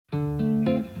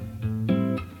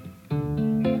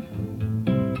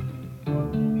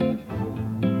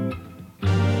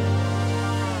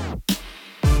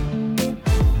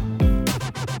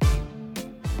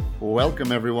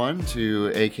Welcome, everyone,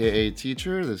 to AKA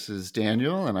Teacher. This is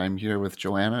Daniel, and I'm here with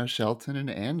Joanna, Shelton, and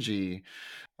Angie.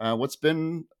 What's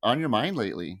been on your mind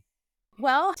lately?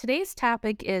 Well, today's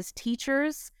topic is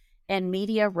teachers and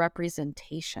media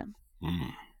representation.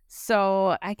 Mm.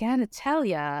 So I gotta tell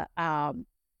you, I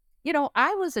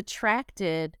was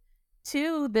attracted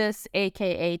to this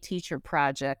AKA Teacher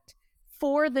project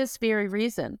for this very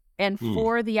reason and Mm.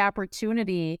 for the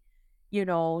opportunity,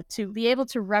 to be able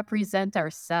to represent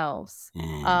ourselves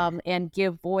and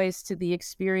give voice to the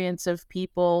experience of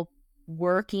people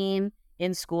working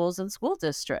in schools and school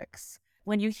districts.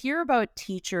 When you hear about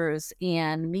teachers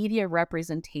and media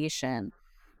representation,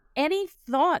 any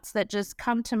thoughts that just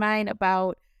come to mind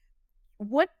about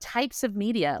what types of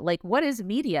media, like what is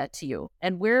media to you,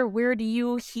 and where do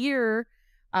you hear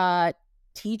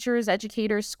teachers,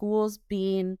 educators, schools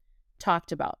being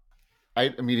talked about?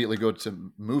 I immediately go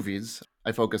to movies.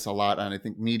 I focus a lot on, I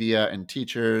think, media and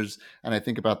teachers, and I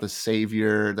think about the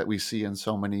savior that we see in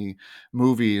so many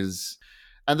movies.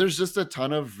 And there's just a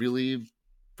ton of really,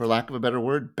 for lack of a better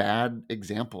word, bad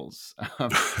examples.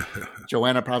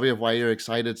 Joanna, probably of why you're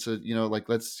excited to,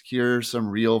 let's hear some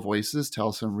real voices,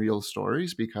 tell some real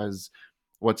stories, because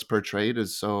what's portrayed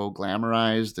is so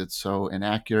glamorized, it's so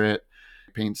inaccurate.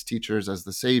 It paints teachers as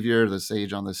the savior, the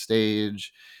sage on the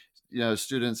stage,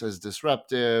 students as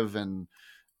disruptive and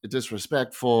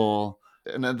disrespectful,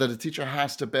 and that a teacher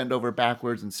has to bend over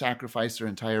backwards and sacrifice their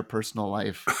entire personal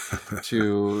life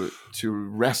to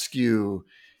rescue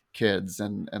kids,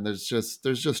 and there's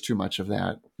just too much of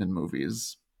that in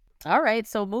movies. All right,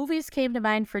 so movies came to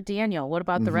mind for Daniel. What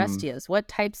about the rest Hmm. of you? What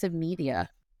types of media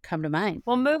come to mind?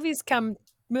 Well, movies and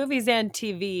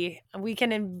TV. We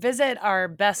can visit our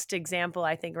best example,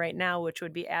 I think, right now, which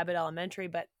would be Abbott Elementary.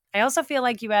 But I also feel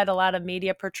like you had a lot of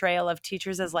media portrayal of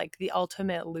teachers as like the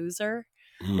ultimate loser,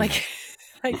 like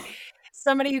like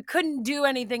somebody who couldn't do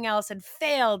anything else and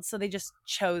failed, so they just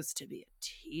chose to be a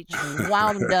teacher.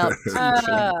 Wound up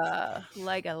teaching.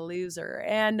 Like a loser.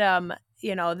 And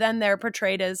then they're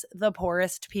portrayed as the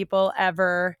poorest people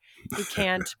ever who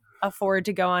can't afford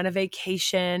to go on a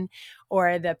vacation,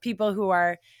 or the people who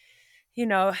are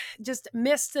just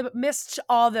missed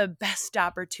all the best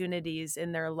opportunities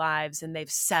in their lives and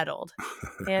they've settled.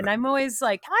 And I'm always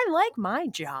like, I like my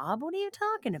job. What are you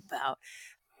talking about?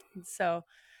 And so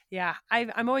yeah,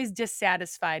 I'm always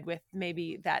dissatisfied with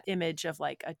maybe that image of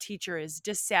like a teacher is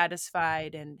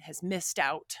dissatisfied and has missed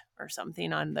out or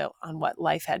something on what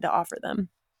life had to offer them.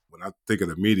 When I think of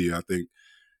the media, I think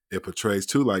it portrays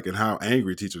too, like, in how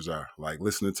angry teachers are. Like,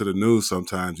 listening to the news,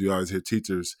 sometimes you always hear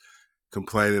teachers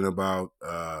complaining about,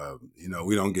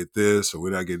 we don't get this, or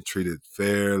we're not getting treated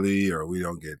fairly, or we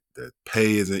don't get the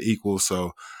pay isn't equal.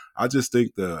 So I just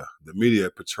think the media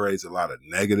portrays a lot of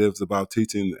negatives about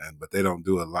teaching, but they don't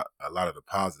do a lot of the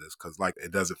positives, because like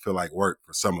it doesn't feel like work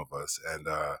for some of us, and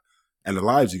the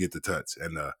lives you get to touch,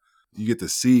 and you get to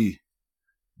see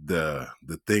the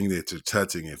thing that you're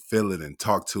touching and feel it and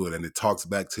talk to it, and it talks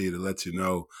back to you to let you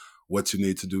know what you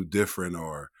need to do different,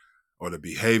 or the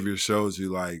behavior shows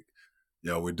you like,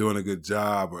 we're doing a good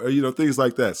job, or things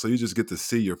like that. So you just get to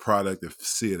see your product and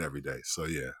see it every day. So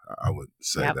yeah, I would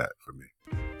say Yep. that for me.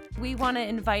 We want to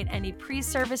invite any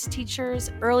pre-service teachers,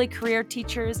 early career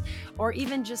teachers, or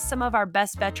even just some of our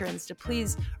best veterans to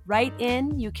please write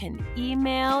in. You can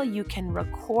email, you can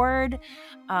record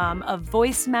a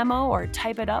voice memo or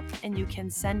type it up, and you can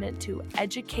send it to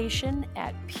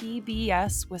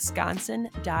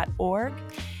education@pbswisconsin.org.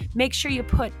 Make sure you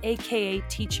put AKA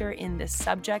Teacher in the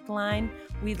subject line.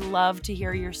 We'd love to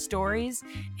hear your stories,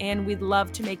 and we'd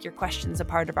love to make your questions a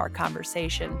part of our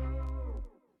conversation.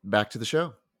 Back to the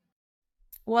show.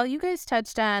 Well, you guys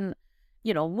touched on,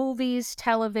 movies,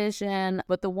 television,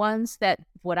 but the ones that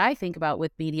what I think about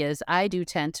with media is I do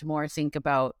tend to more think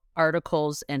about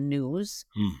articles and news.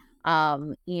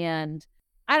 And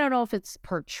I don't know if it's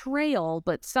portrayal,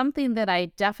 but something that I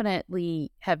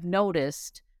definitely have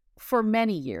noticed for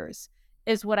many years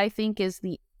is what I think is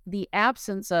the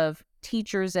absence of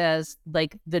teachers as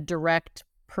like the direct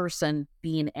person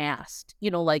being asked.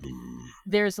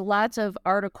 There's lots of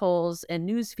articles and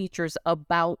news features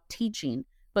about teaching,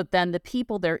 but then the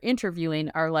people they're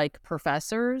interviewing are like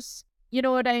professors. You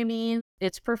know what I mean?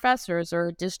 It's professors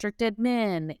or district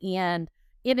admin, and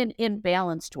in an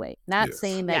imbalanced way. Not Yes.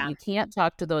 saying that Yeah. you can't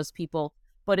talk to those people,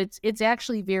 but it's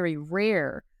actually very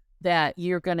rare that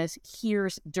you're going to hear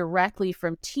directly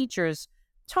from teachers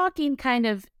talking kind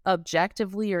of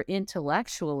objectively or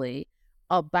intellectually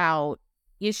about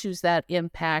issues that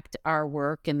impact our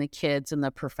work and the kids and the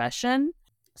profession.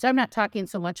 So I'm not talking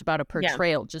so much about a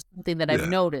portrayal, just something that I've Yeah.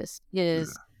 noticed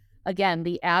is again,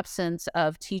 the absence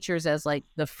of teachers as like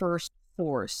the first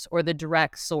source or the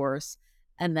direct source.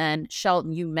 And then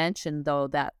Shelton, you mentioned though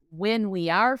that when we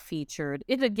are featured,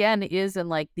 it again is in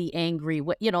like the angry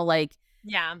way, like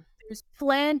Yeah. there's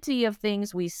plenty of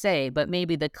things we say, but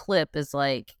maybe the clip is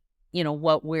like,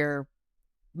 what we're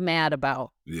mad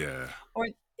about. Yeah. Or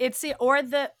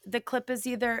the clip is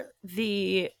either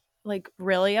the like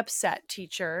really upset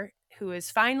teacher who has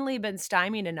finally been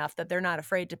stymied enough that they're not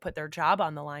afraid to put their job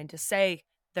on the line to say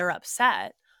they're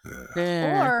upset, Yeah.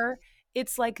 Eh, or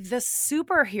it's like the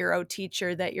superhero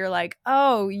teacher that you're like,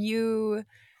 oh, you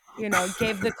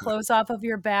gave the clothes off of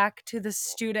your back to the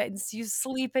students, you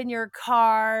sleep in your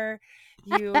car,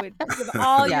 you give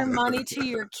all yeah, your money to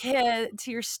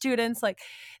your students, like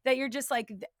that. You're just like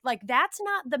that's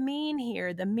not the mean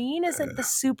here. The mean isn't the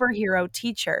superhero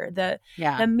teacher.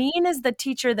 yeah. The mean is the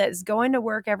teacher that is going to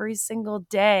work every single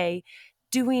day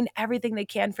doing everything they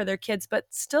can for their kids, but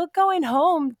still going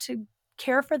home to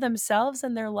care for themselves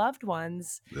and their loved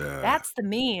ones. Yeah. That's the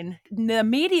mean. The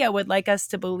media would like us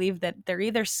to believe that they're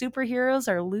either superheroes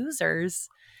or losers.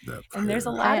 That And there's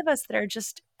a yeah. lot of us that are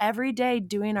just every day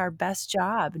doing our best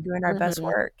job and doing our best Mhm.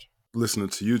 work. Listening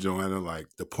to you, Joanna, like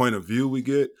the point of view we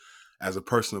get as a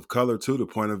person of color too, the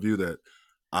point of view that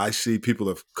I see people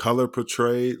of color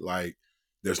portrayed, like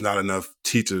there's not enough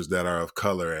teachers that are of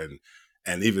color,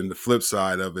 and even the flip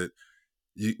side of it,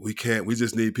 we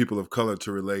just need people of color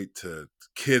to relate to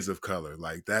kids of color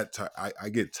like that. I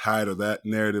get tired of that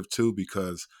narrative too,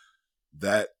 because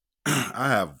that I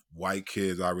have white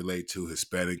kids I relate to,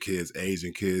 Hispanic kids,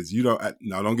 Asian kids. You don't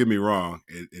now. Don't get me wrong.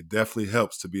 It definitely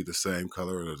helps to be the same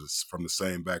color or from the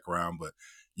same background, but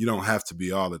you don't have to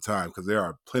be all the time, because there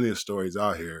are plenty of stories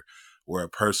out here where a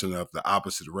person of the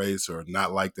opposite race or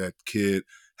not like that kid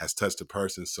has touched a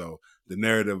person. So the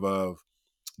narrative of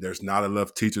there's not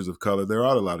enough teachers of color. There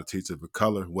are a lot of teachers of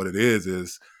color. What it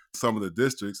is some of the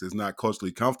districts is not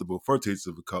culturally comfortable for teachers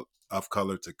of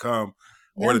color to come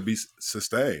or Yeah. to be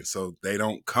sustained. So they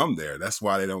don't come there. That's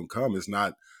why they don't come. It's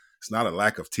not a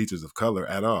lack of teachers of color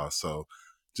at all. So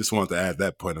just wanted to add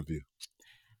that point of view.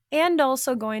 And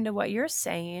also going to what you're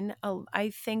saying, I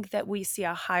think that we see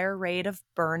a higher rate of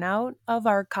burnout of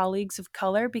our colleagues of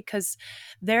color because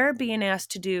they're being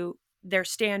asked to do their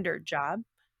standard job.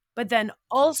 But then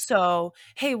also,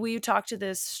 hey, will you talk to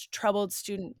this troubled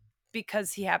student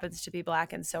because he happens to be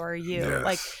Black and so are you?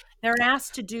 Like Yes. they're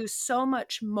asked to do so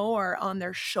much more on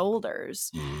their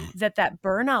shoulders Mhm. that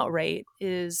burnout rate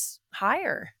is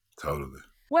higher. Totally.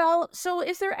 Well, so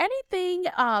is there anything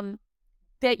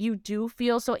that you do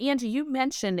feel? So, Angie, you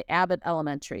mentioned Abbott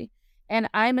Elementary, and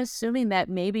I'm assuming that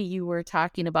maybe you were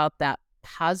talking about that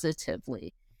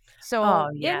positively. Oh, So,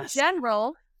 in yes.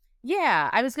 general, yeah,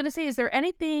 I was going to say, is there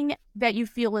anything that you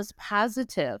feel is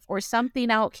positive or something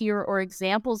out here or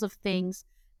examples of things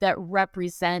that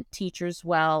represent teachers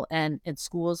well and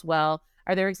schools well?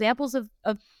 Are there examples of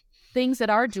things that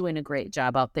are doing a great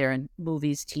job out there in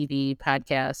movies, TV,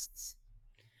 podcasts?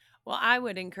 Well, I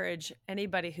would encourage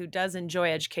anybody who does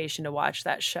enjoy education to watch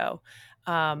that show,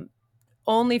 um,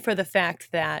 only for the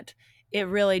fact that it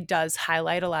really does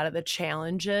highlight a lot of the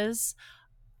challenges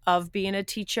of being a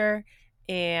teacher.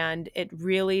 And it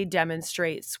really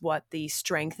demonstrates what the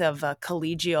strength of a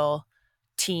collegial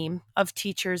team of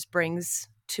teachers brings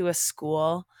to a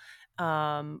school,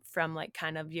 from like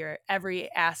kind of your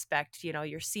every aspect,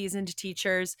 your seasoned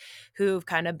teachers who've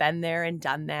kind of been there and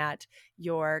done that,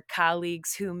 your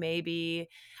colleagues who maybe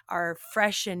are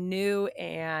fresh and new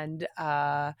and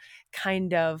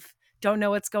kind of don't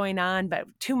know what's going on, but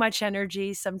too much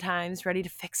energy sometimes, ready to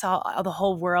fix all the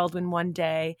whole world in one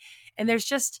day. And there's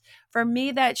just, for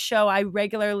me, that show, I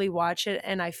regularly watch it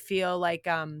and I feel like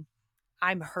I'm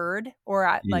heard,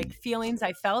 or like Mm. feelings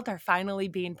I felt are finally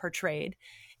being portrayed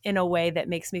in a way that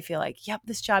makes me feel like, yep,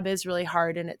 this job is really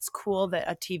hard. And it's cool that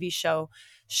a TV show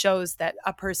shows that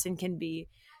a person can be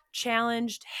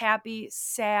challenged, happy,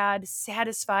 sad,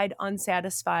 satisfied,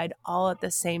 unsatisfied, all at the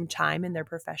same time in their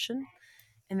profession.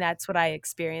 And that's what I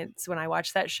experience when I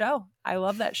watch that show. I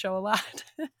love that show a lot.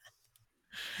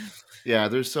 Yeah,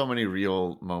 there's so many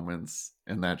real moments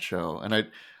in that show, and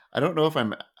I don't know if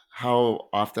I'm how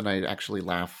often I actually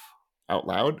laugh out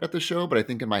loud at the show, but I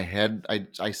think in my head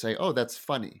I say, "Oh, that's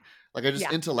funny." Like I just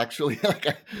Yeah. intellectually like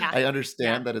Yeah. I Yeah.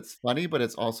 understand that it's funny, but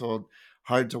it's also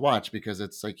hard to watch because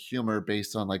it's like humor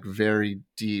based on like very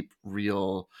deep,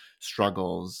 real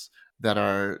struggles that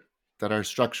are that are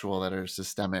structural, that are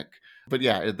systemic. But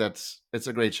yeah, it's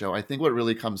a great show. I think what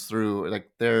really comes through,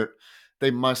 like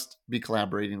they must be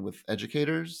collaborating with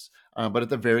educators, but at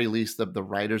the very least, the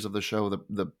writers of the show,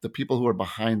 the people who are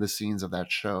behind the scenes of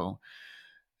that show,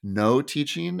 know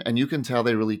teaching, and you can tell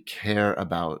they really care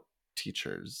about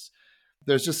teachers.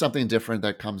 There's just something different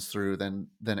that comes through than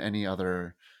any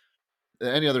other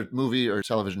movie or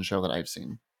television show that I've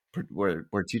seen where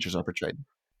teachers are portrayed.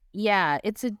 Yeah,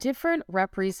 it's a different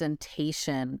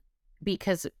representation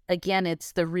because, again,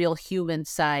 it's the real human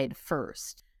side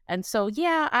first. And so,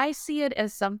 yeah, I see it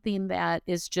as something that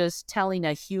is just telling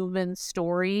a human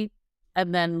story.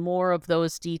 And then more of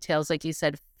those details, like you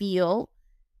said, feel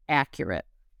accurate.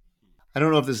 I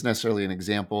don't know if this is necessarily an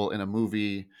example in a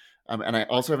movie, and I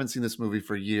also haven't seen this movie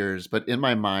for years, but in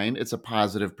my mind, it's a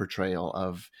positive portrayal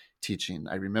of teaching.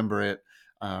 I remember it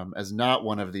as not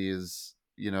one of these,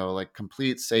 like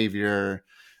complete savior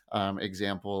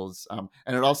examples. And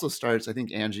it also starts, I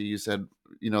think, Angie, you said,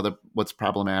 that what's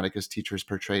problematic is teachers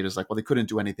portrayed as like, well, they couldn't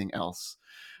do anything else.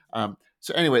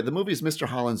 So anyway, the movie is Mr.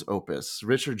 Holland's Opus.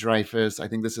 Richard Dreyfuss, I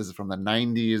think this is from the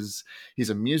 90s.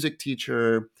 He's a music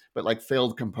teacher, but like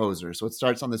failed composer. So it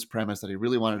starts on this premise that he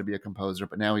really wanted to be a composer,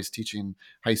 but now he's teaching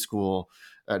high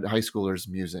schoolers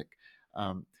music.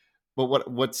 Um, but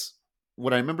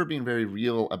what I remember being very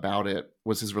real about it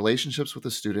was his relationships with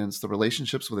the students, the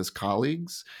relationships with his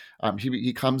colleagues.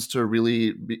 He comes to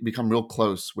really become real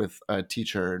close with a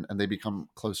teacher, and they become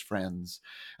close friends.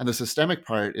 And the systemic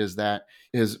part is that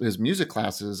his music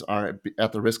classes are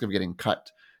at the risk of getting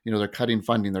cut. They're cutting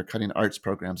funding, they're cutting arts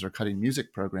programs, they're cutting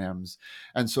music programs,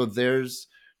 and so there's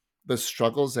the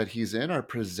struggles that he's in are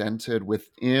presented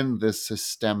within this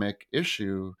systemic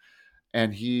issue.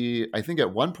 And I think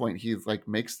at one point he like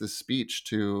makes this speech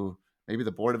to maybe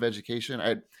the board of education.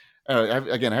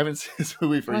 Again, I haven't seen this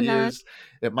movie for Mhm. years.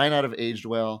 It might not have aged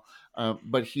well,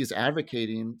 but he's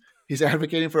advocating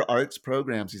for arts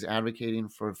programs, he's advocating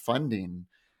for funding,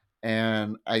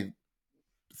 and I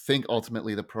think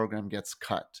ultimately the program gets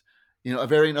cut.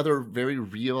 Another very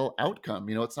real outcome.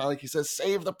 It's not like he says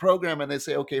save the program and they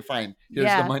say okay, fine, here's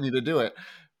the Yeah, money to do it,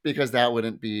 because that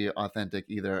wouldn't be authentic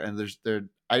either. And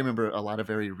I remember a lot of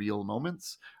very real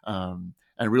moments, and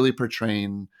really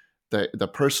portraying the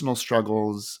personal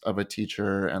struggles of a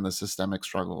teacher and the systemic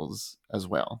struggles as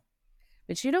well.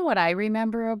 but you know what I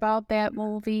remember about that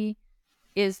movie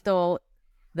is though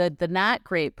the not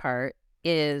great part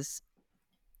is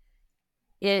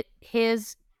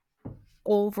his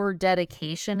over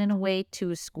dedication in a way to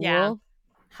Yeah. school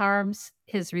harms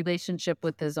his relationship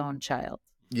with his own child.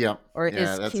 Yeah, Or yeah,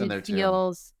 his that's in kid there too.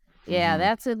 feels, yeah, Hmm.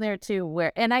 that's in there too,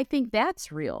 where, and I think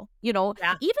that's real,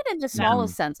 Yeah. even in the Yeah. Hmm.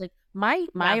 smallest sense, like my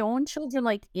Yeah. own children,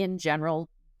 like in general,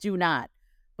 do not.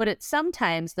 But it's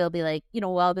sometimes they'll be like,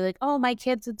 well, I'll be like, oh, my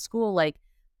kid's at school. Like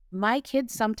my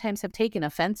kids sometimes have taken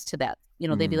offense to that.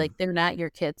 They'd be like, they're not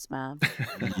your kids, mom.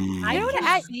 You I know what can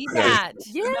I, see Right. that.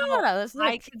 No, yeah, it's I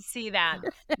like can see that.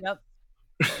 Yep.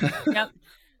 Yep.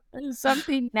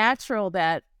 something natural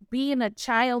that being a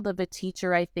child of a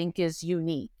teacher, I think, is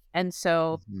unique. And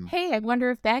so, Mhm. hey, I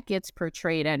wonder if that gets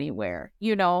portrayed anywhere,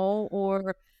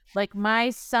 or like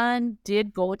my son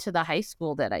did go to the high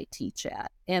school that I teach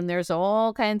at. And there's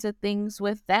all kinds of things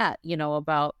with that,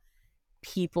 about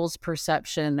people's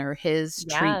perception or his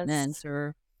Yes. treatment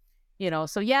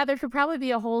so yeah, there could probably be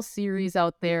a whole series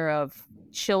out there of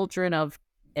children of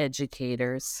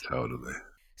educators. Totally.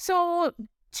 So,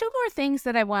 two more things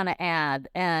that I want to add.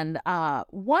 And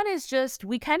one is just,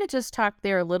 we kind of just talked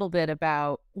there a little bit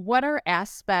about what are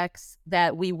aspects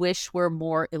that we wish were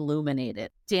more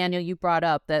illuminated. Daniel, you brought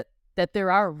up that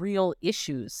there are real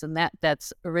issues. And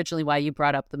that's originally why you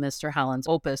brought up the Mr. Holland's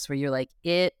Opus, where you're like,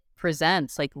 it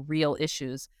presents like real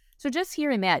issues. So, just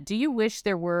hearing that, do you wish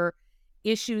there were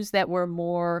issues that were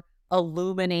more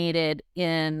illuminated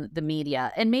in the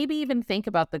media, and maybe even think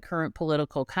about the current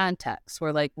political context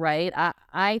where like, right,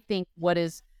 I think what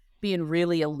is being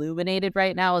really illuminated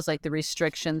right now is like the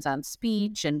restrictions on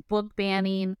speech and book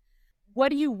banning. What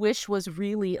do you wish was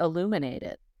really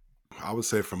illuminated? I would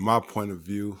say from my point of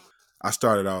view, I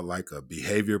started out like a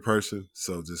behavior person.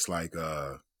 So just like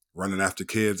running after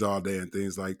kids all day and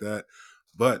things like that.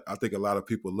 But I think a lot of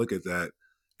people look at that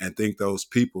and think those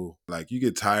people, like you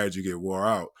get tired, you get wore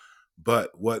out.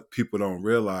 But what people don't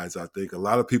realize, I think a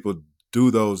lot of people do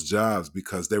those jobs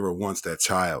because they were once that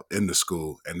child in the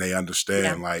school and they Yeah.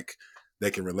 understand like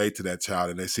they can relate to that child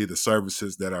and they see the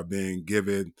services that are being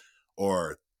given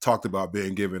or talked about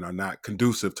being given are not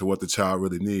conducive to what the child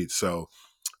really needs. So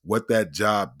what that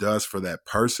job does for that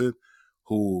person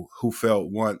who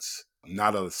felt once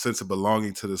not a sense of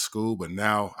belonging to the school, but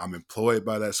now I'm employed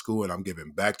by that school and I'm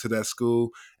giving back to that school,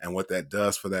 and what that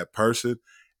does for that person.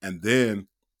 And then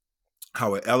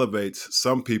how it elevates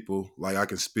some people, like I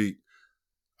can speak,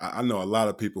 I know a lot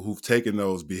of people who've taken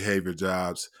those behavior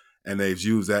jobs and they've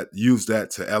used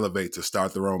that to elevate, to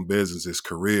start their own businesses,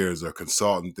 careers, or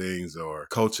consulting things, or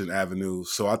coaching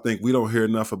avenues. So I think we don't hear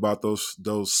enough about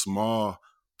those small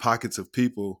pockets of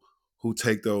people who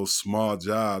take those small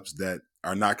jobs that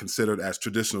are not considered as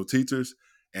traditional teachers,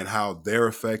 and how they're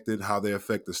affected, how they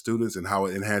affect the students, and how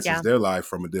it enhances Yeah. their life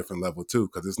from a different level too.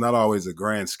 Because it's not always a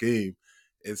grand scheme.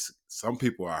 It's some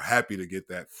people are happy to get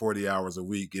that 40 hours a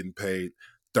week, getting paid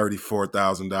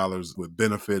 $34,000 with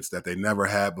benefits that they never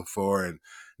had before, and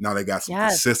now they got some Yes.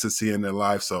 consistency in their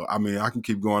life. So I mean, I can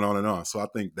keep going on and on. So I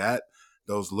think that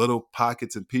those little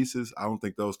pockets and pieces, I don't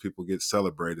think those people get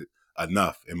celebrated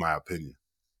enough, in my opinion.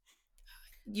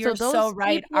 So You're so those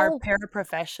right. people, Our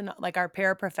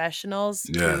paraprofessionals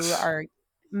who Yes, are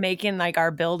making like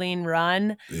our building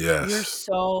run, you're yes,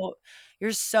 so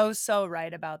you're so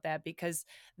right about that, because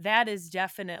that is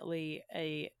definitely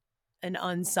a an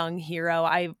unsung hero.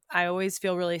 I always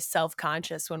feel really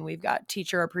self-conscious when we've got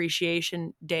teacher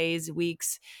appreciation days,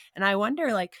 weeks, and I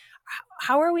wonder like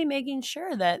how are we making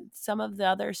sure that some of the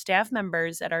other staff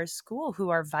members at our school who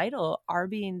are vital are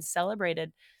being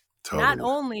celebrated, not totally,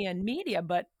 only in media,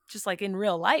 but just like in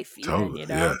real life even, totally, you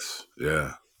know? yes,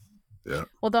 yeah, yeah,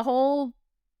 well, the whole,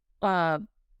 uh,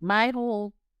 my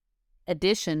whole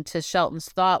addition to Shelton's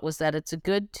thought was that it's a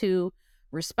good to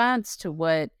response to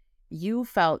what you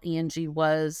felt, Angie,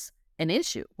 was an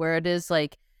issue, where it is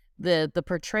like the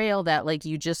portrayal that like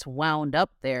you just wound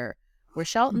up there, where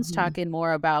Shelton's Mhm. talking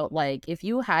more about like if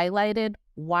you highlighted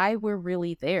why we're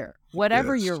really there,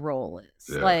 whatever your yes, role is,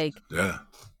 yes, yeah,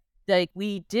 like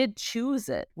we did choose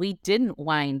it, we didn't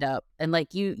wind up, and like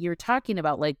you're talking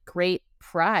about like great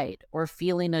pride or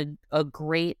feeling a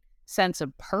great sense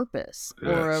of purpose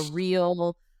or a yes,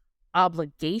 real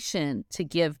obligation to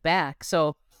give back.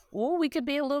 So, we could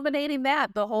be illuminating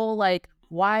that the whole like,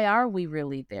 why are we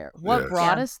really there? What yes,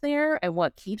 brought Yeah. us there and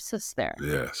what keeps us there?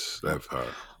 yes, that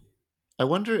part. I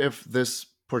wonder if this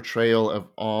portrayal of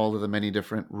all of the many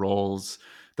different roles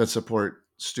that support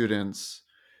students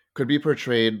could be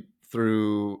portrayed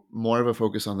through more of a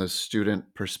focus on the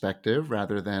student perspective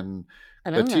rather than I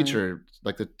the don't know. teacher,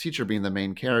 like the teacher being the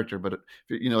main character, but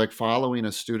like following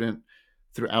a student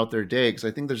throughout their day. Because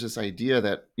I think there's this idea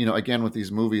that, again, with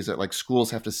these movies that like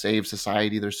schools have to save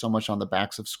society. There's so much on the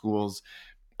backs of schools,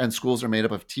 and schools are made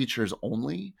up of teachers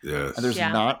only, and there's Yes,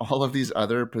 Yeah. not all of these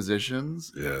other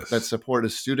positions that yes, support a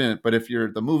student. But if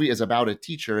the movie is about a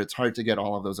teacher, it's hard to get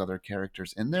all of those other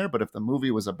characters in there. But if the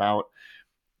movie was about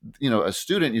a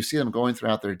student, you see them going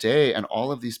throughout their day, and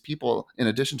all of these people in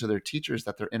addition to their teachers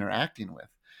that they're interacting with,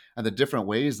 and the different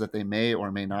ways that they may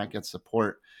or may not get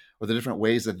support, or the different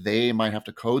ways that they might have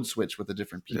to code switch with the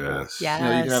different people. yes,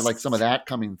 You can have like some of Yes. that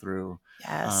coming through.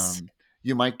 Yes.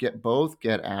 You might get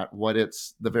at what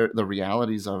it's the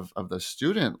realities of the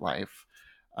student life,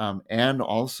 and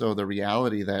also the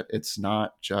reality that it's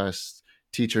not just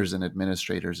teachers and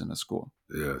administrators in a school.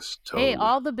 yes, Hey, totally.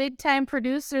 all the big time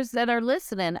producers that are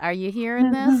listening, are you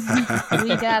hearing this?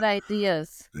 We got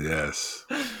ideas. Yes,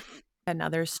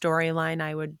 Another storyline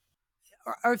I would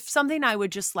or something I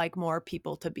would just like more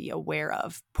people to be aware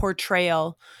of,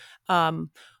 portrayal,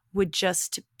 um, would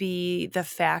just be the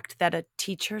fact that a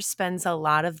teacher spends a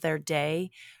lot of their day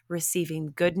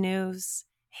receiving good news,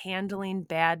 handling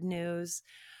bad news,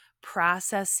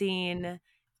 processing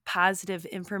positive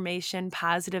information,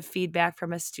 positive feedback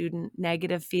from a student,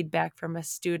 negative feedback from a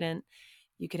student.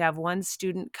 You could have one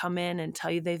student come in and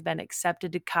tell you they've been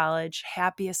accepted to college,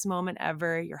 happiest moment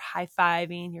ever. You're high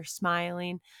fiving, you're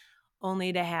smiling,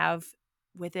 only to have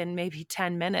within maybe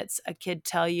 10 minutes a kid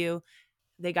tell you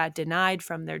they got denied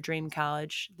from their dream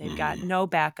college. They've got mhm, no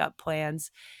backup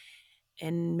plans,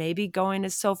 and maybe going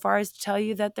as so far as to tell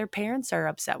you that their parents are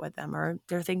upset with them or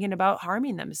they're thinking about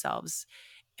harming themselves.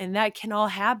 And that can all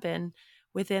happen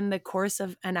within the course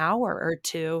of an hour or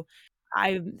two.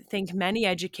 I think many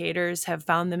educators have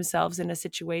found themselves in a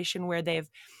situation where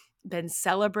they've been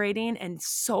celebrating and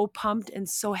so pumped and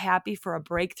so happy for a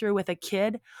breakthrough with a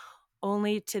kid,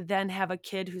 only to then have a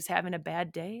kid who's having a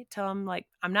bad day tell them like,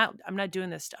 I'm not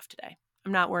doing this stuff today.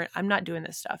 I'm not doing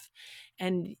this stuff.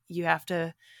 And you have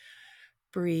to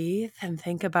breathe and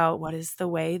think about what is the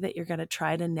way that you're going to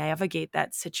try to navigate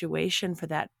that situation for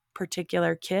that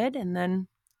particular kid. And then,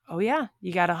 oh, yeah,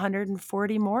 you got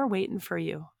 140 more waiting for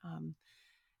you.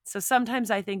 So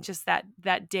sometimes I think just that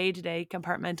day-to-day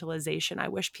compartmentalization, I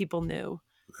wish people knew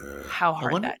yeah, how I hard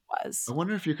wonder that I was.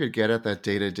 wonder if you could get at that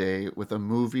day to day with a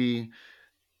movie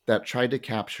that tried to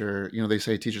capture, they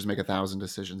say teachers make 1,000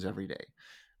 decisions every day,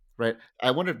 right?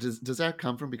 I wonder, does that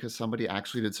come from because somebody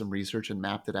actually did some research and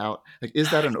mapped it out? Like,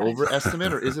 is that an Yes.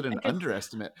 overestimate or is it I an could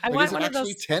underestimate? I Like, is want it one of actually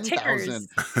those 10,000? tickers.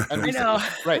 And I we say, know.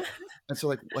 right. And so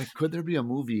like could there be a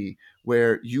movie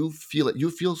where you feel it,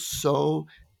 you feel so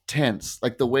tense,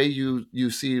 like the way you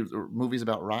see movies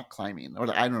about rock climbing, or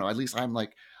I don't know, at least I'm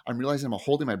like, I'm realizing I'm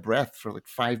holding my breath for like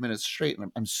 5 minutes straight, and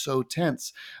I'm so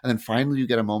tense, and then finally you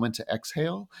get a moment to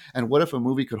exhale. And what if a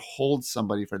movie could hold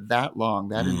somebody for that long,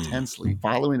 that Mm. intensely,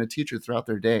 following a teacher throughout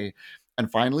their day,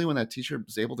 and finally when that teacher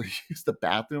is able to use the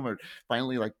bathroom or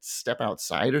finally like step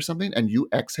outside or something, and you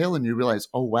exhale and you realize,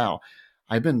 oh wow,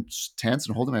 I've been tense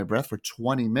and holding my breath for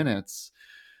 20 minutes.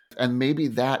 And maybe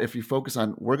that, if you focus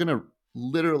on, we're going to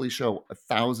literally show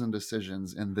 1,000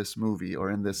 decisions in this movie or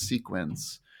in this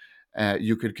sequence,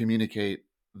 you could communicate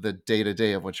the day to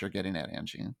day of what you're getting at,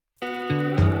 Angie.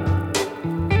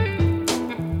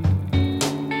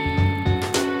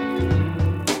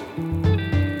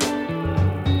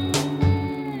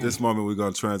 This moment, we're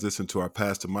going to transition to our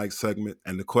Pastor Mike segment.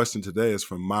 And the question today is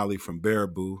from Molly from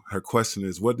Baraboo. Her question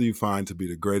is, what do you find to be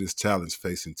the greatest challenge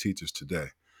facing teachers today?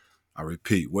 I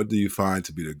repeat, what do you find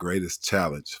to be the greatest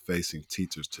challenge facing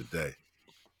teachers today?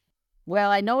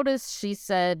 Well, I noticed she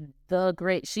said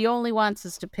she only wants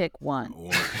us to pick one. Oh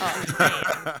man,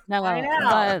 I No,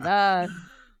 know.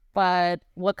 but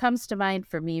what comes to mind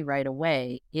for me right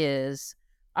away is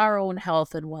our own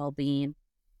health and well-being.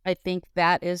 I think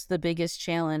that is the biggest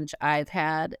challenge I've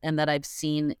had and that I've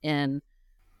seen in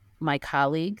my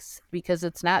colleagues, because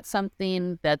it's not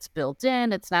something that's built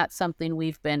in. It's not something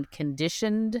we've been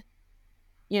conditioned,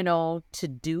 to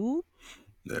do,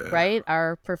 Yeah. right?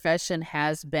 Our profession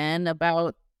has been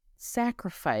about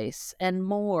sacrifice and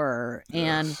more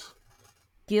and Yes.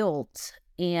 guilt.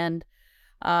 And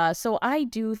so I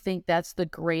do think that's the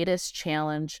greatest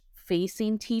challenge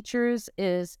facing teachers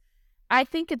is I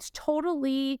think it's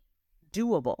totally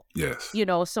doable. Yes.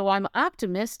 So I'm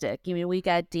optimistic. We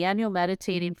got Daniel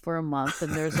meditating for a month,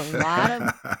 and there's actually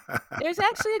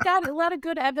got a lot of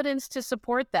good evidence to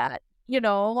support that,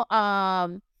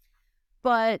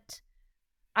 but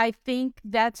I think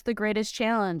that's the greatest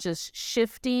challenge is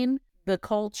shifting the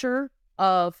culture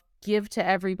of give to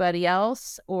everybody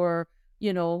else, or,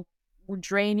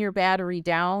 drain your battery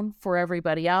down for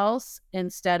everybody else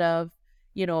instead of,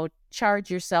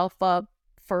 charge yourself up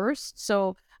first.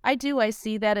 So I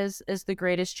see that as the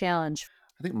greatest challenge.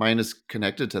 I think mine is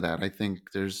connected to that. I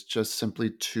think there's just simply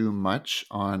too much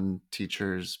on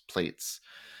teachers' plates.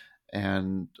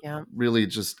 And Yeah. really,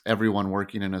 just everyone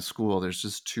working in a school, there's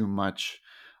just too much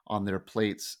on their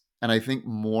plates. And I think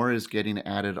more is getting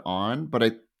added on. But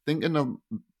I think in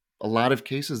a lot of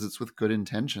cases, it's with good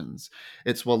intentions.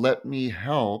 It's, well, let me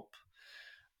help,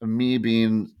 me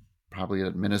being probably an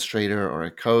administrator or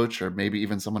a coach, or maybe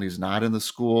even someone who's not in the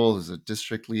school, who's a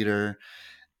district leader,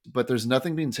 but there's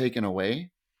nothing being taken away.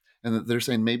 And that they're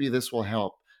saying maybe this will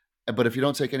help. But if you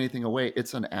don't take anything away,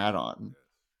 it's an add on.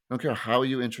 I don't care how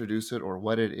you introduce it or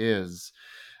what it is.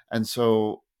 And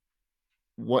so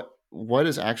what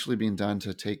is actually being done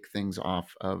to take things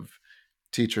off of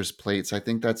teachers' plates? I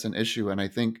think that's an issue. And I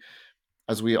think,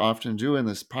 as we often do in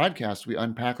this podcast, we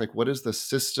unpack like what is the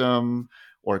system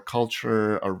or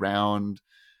culture around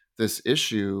this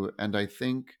issue. And I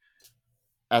think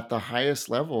at the highest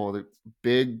level, the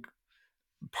big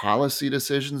policy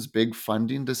decisions, big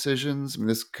funding decisions. I mean,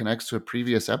 this connects to a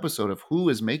previous episode of who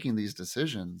is making these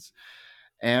decisions.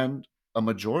 And a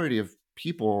majority of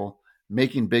people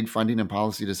making big funding and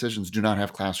policy decisions do not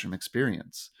have classroom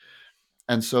experience.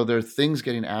 And so there are things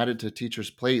getting added to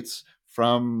teachers' plates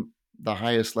from the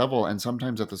highest level and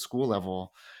sometimes at the school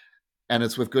level. And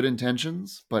it's with good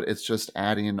intentions, but it's just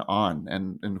adding on.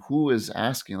 And who is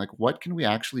asking, like, what can we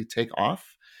actually take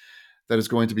off that is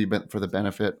going to be for the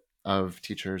benefit of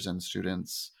teachers and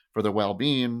students, for their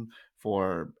well-being,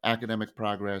 for academic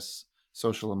progress,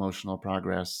 social emotional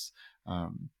progress.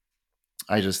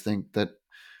 I just think that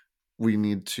we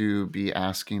need to be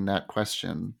asking that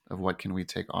question of what can we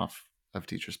take off of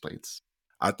teachers' plates.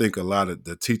 I think a lot of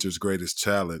the teachers' greatest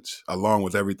challenge, along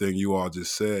with everything you all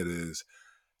just said, is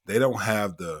they don't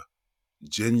have the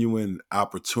genuine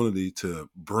opportunity to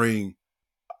bring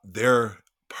their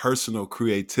personal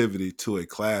creativity to a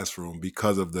classroom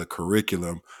because of the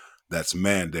curriculum that's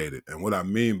mandated. And what I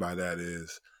mean by that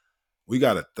is we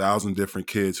got 1,000 different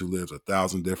kids who live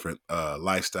 1,000 different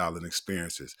lifestyle and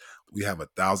experiences. We have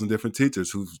 1,000 different teachers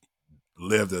who've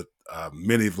lived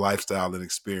many lifestyle and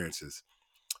experiences.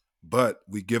 But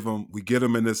we get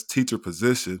them in this teacher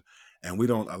position, and we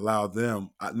don't allow them.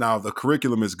 Now, the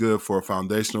curriculum is good for a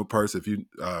foundational person if you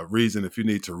if you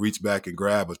need to reach back and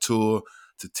grab a tool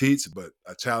to teach. But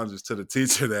a challenge is to the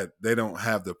teacher that they don't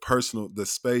have the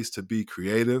space to be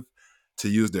creative, to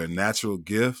use their natural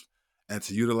gift, and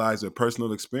to utilize their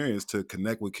personal experience to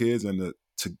connect with kids and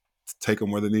to take them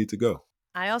where they need to go.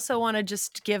 I also want to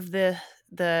just give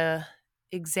the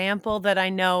example that I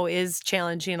know is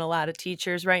challenging a lot of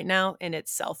teachers right now, and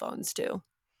it's cell phones too.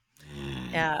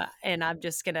 And I'm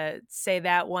just gonna say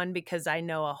that one because I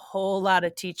know a whole lot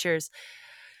of teachers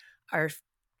are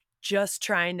just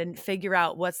trying to figure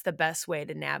out what's the best way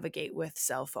to navigate with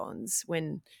cell phones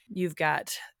when you've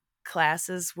got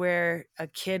classes where a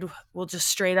kid will just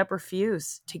straight up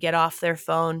refuse to get off their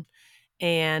phone.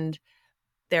 And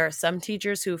there are some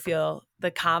teachers who feel the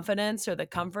confidence or the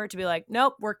comfort to be like,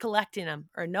 nope, we're collecting them,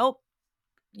 or nope,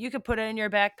 you could put it in your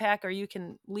backpack or you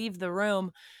can leave the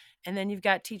room. And then you've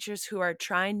got teachers who are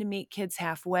trying to meet kids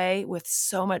halfway with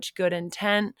so much good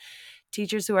intent,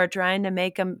 teachers who are trying to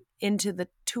make them into the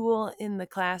tool in the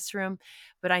classroom.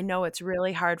 But I know it's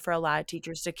really hard for a lot of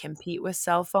teachers to compete with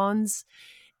cell phones.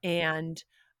 And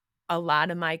a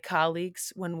lot of my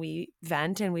colleagues, when we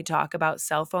vent and we talk about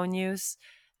cell phone use,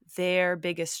 their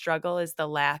biggest struggle is the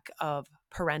lack of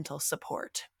parental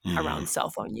support around cell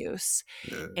phone use.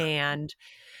 Yeah. And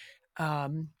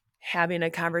having a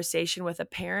conversation with a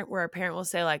parent where a parent will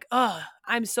say like, oh,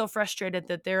 I'm so frustrated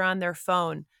that they're on their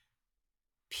phone,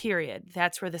 period.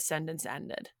 That's where the sentence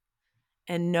ended.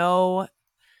 And no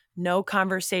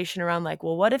conversation around like,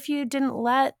 well, what if you didn't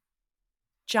let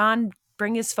John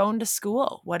bring his phone to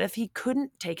school? What if he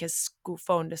couldn't take his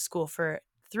phone to school for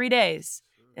 3 days?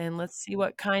 And let's see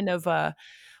what kind of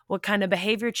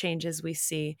behavior changes we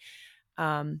see.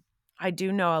 I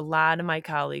do know a lot of my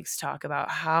colleagues talk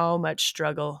about how much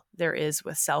struggle there is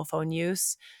with cell phone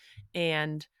use.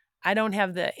 And I don't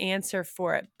have the answer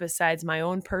for it besides my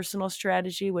own personal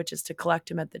strategy, which is to collect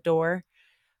them at the door.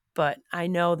 But I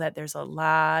know that there's a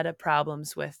lot of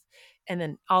problems with, and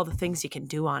then all the things you can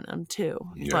do on them too.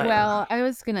 Yeah. But Well, I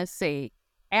was going to say,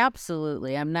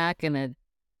 absolutely. I'm not going to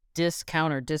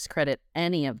discount or discredit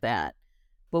any of that.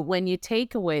 But when you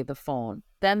take away the phone,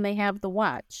 then they have the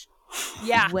watch.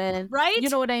 yeah, When, right? you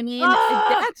know what I mean?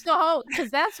 Ah! That's the whole, because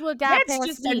that's what got That's past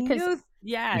just a me. new,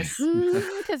 yes.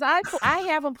 Because I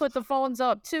have them put the phones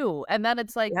up too. And then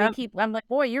it's like, Yep. I'm like,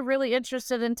 boy, you're really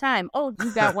interested in time. Oh,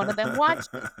 you got one of them watch.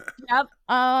 Yep.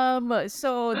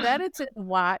 So then it's in the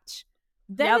watch.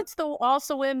 Then Yep. it's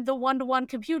also in the one-to-one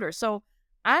computer. So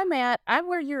I'm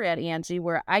where you're at, Angie,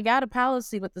 where I got a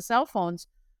policy with the cell phones,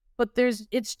 but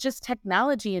it's just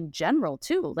technology in general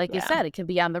too. Like you Yeah. said, it can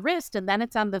be on the wrist, and then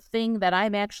it's on the thing that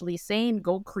I'm actually saying,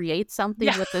 go create something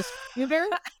Yeah. with this computer.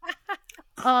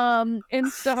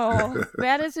 And so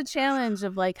that is a challenge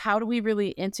of like, how do we really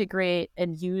integrate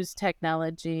and use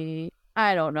technology?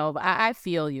 I don't know, but I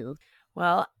feel you.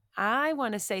 Well, I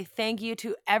want to say thank you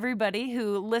to everybody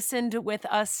who listened with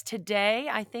us today.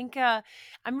 I think I'm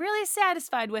really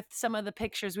satisfied with some of the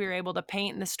pictures we were able to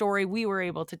paint and the story we were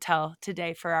able to tell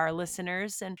today for our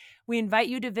listeners. And we invite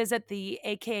you to visit the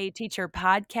AKA Teacher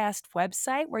podcast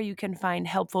website where you can find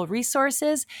helpful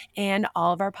resources and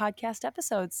all of our podcast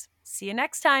episodes. See you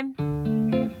next time.